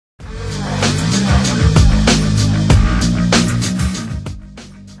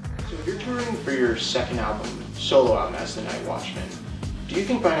your second album, solo album, as The Night Watchman. Do you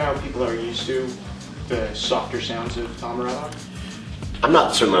think by now people are used to the softer sounds of Tom Morello? I'm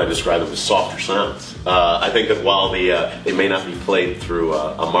not certain that I describe them as softer sounds. I think that while they may not be played through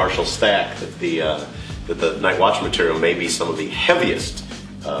a Marshall stack, that the Night Watchman material may be some of the heaviest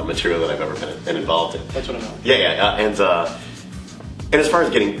material that I've ever been involved in. That's what I know. Yeah. And as far as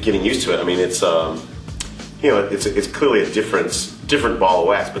getting used to it, I mean, it's it's clearly a different ball of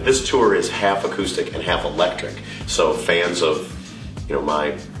wax. But this tour is half acoustic and half electric. So fans of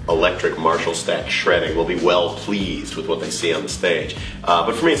my electric Marshall stack shredding will be well pleased with what they see on the stage.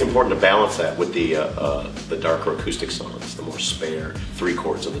 But for me, it's important to balance that with the darker acoustic songs, the more spare 3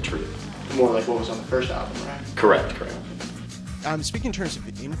 chords of the trio. More like what was on the first album, right? Correct. Speaking in terms of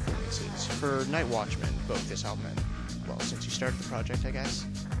influences, for Night Watchman, both this album and, well, since you started the project, I guess,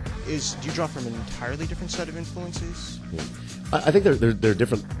 do you draw from an entirely different set of influences? Yeah. I think there are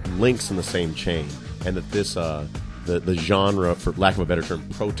different links in the same chain, and that this the genre, for lack of a better term,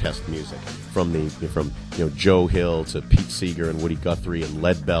 protest music, from Joe Hill to Pete Seeger and Woody Guthrie and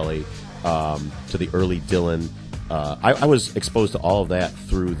Leadbelly to the early Dylan. I was exposed to all of that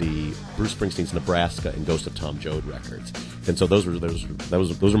through the Bruce Springsteen's Nebraska and Ghost of Tom Joad records, and so those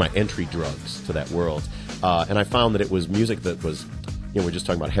were my entry drugs to that world. And I found that it was music that was, we were just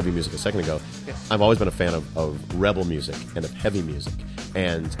talking about heavy music a second ago. Yes. I've always been a fan of rebel music and of heavy music,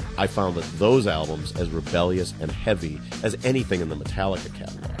 and I found that those albums, as rebellious and heavy as anything in the Metallica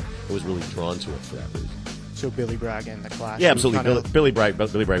catalog, I was really drawn to it for that reason. So Billy Bragg and the Clash. Yeah, absolutely. Billy Bragg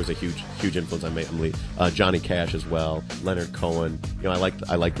was a huge influence on me. Johnny Cash as well. Leonard Cohen. I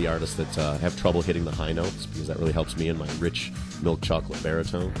like the artists that have trouble hitting the high notes, because that really helps me in my rich milk chocolate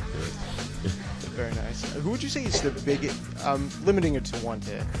baritone. Very nice. Who would you say is the biggest, limiting it to 1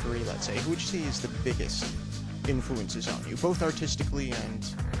 to 3, let's say, who would you say is the biggest influences on you, both artistically and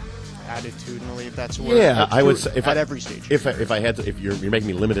attitudinally, if that's a word? Yeah, I would say at every stage. If I had to, if you're making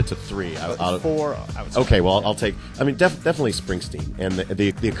me limited to 3, 4, I would say. Okay, well, I'll take. I mean, definitely Springsteen, and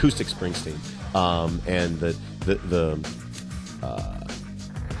the acoustic Springsteen, and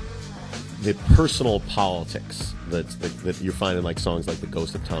the personal politics that you find in like songs like The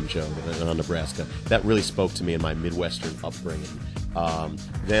Ghost of Tom Joad and on Nebraska. That really spoke to me in my Midwestern upbringing.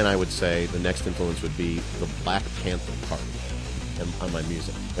 Then I would say the next influence would be the Black Panther Party on my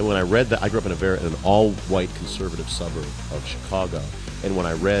music. And when I read that, I grew up in an all-white conservative suburb of Chicago, and when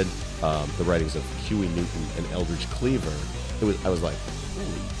I read the writings of Huey Newton and Eldridge Cleaver, I was like,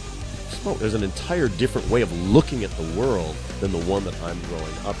 holy smoke, there's an entire different way of looking at the world than the one that I'm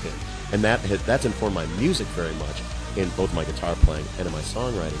growing up in. And that's informed my music very much, in both my guitar playing and in my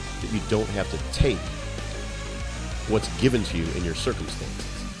songwriting, that you don't have to take what's given to you in your circumstances.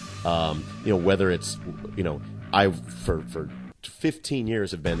 Whether it's, for 15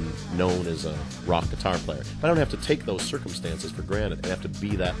 years have been known as a rock guitar player. But I don't have to take those circumstances for granted. I have to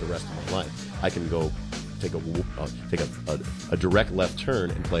be that the rest of my life. I can go take a direct left turn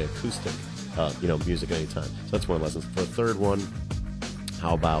and play acoustic, music anytime. So that's one lesson. For a third one,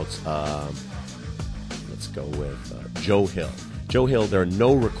 how about let's go with Joe Hill. Joe Hill. There are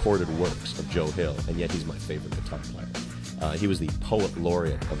no recorded works of Joe Hill, and yet he's my favorite guitar player. He was the poet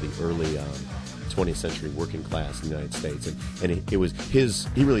laureate of the early 20th century working class in the United States, and it was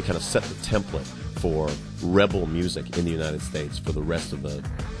he really kind of set the template for rebel music in the United States for the rest of the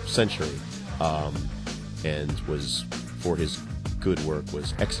century, and was, for his good work,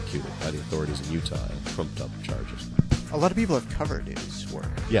 was executed by the authorities in Utah on trumped up charges. A lot of people have covered his work,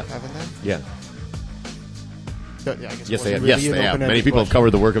 haven't they? Yeah. I guess Yes, they have. really Yes, they have. Many people have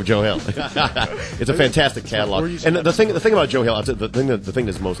covered the work of Joe Hill. It's a fantastic catalog. And the thing about Joe Hill, the thing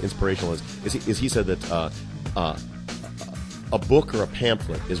that's most inspirational is he said that a book or a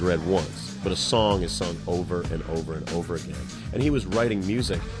pamphlet is read once, but a song is sung over and over and over again. And he was writing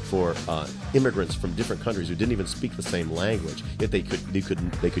music for immigrants from different countries who didn't even speak the same language, yet they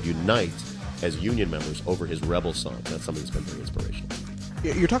could unite as union members over his rebel songs. That's something that's been very inspirational.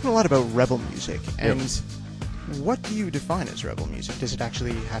 You're talking a lot about rebel music, and what do you define as rebel music? Does it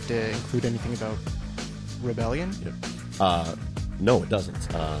actually have to include anything about rebellion? No, it doesn't.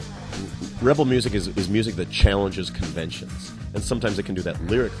 Rebel music is music that challenges conventions, and sometimes it can do that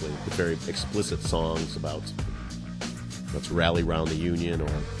lyrically with very explicit songs about let's rally round the Union, or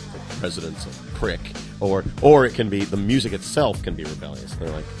the president's a prick, or it can be the music itself can be rebellious. They're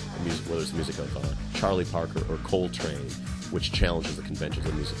like the music, whether it's the music of Charlie Parker or Coltrane, which challenges the conventions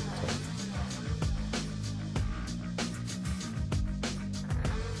of music at the time.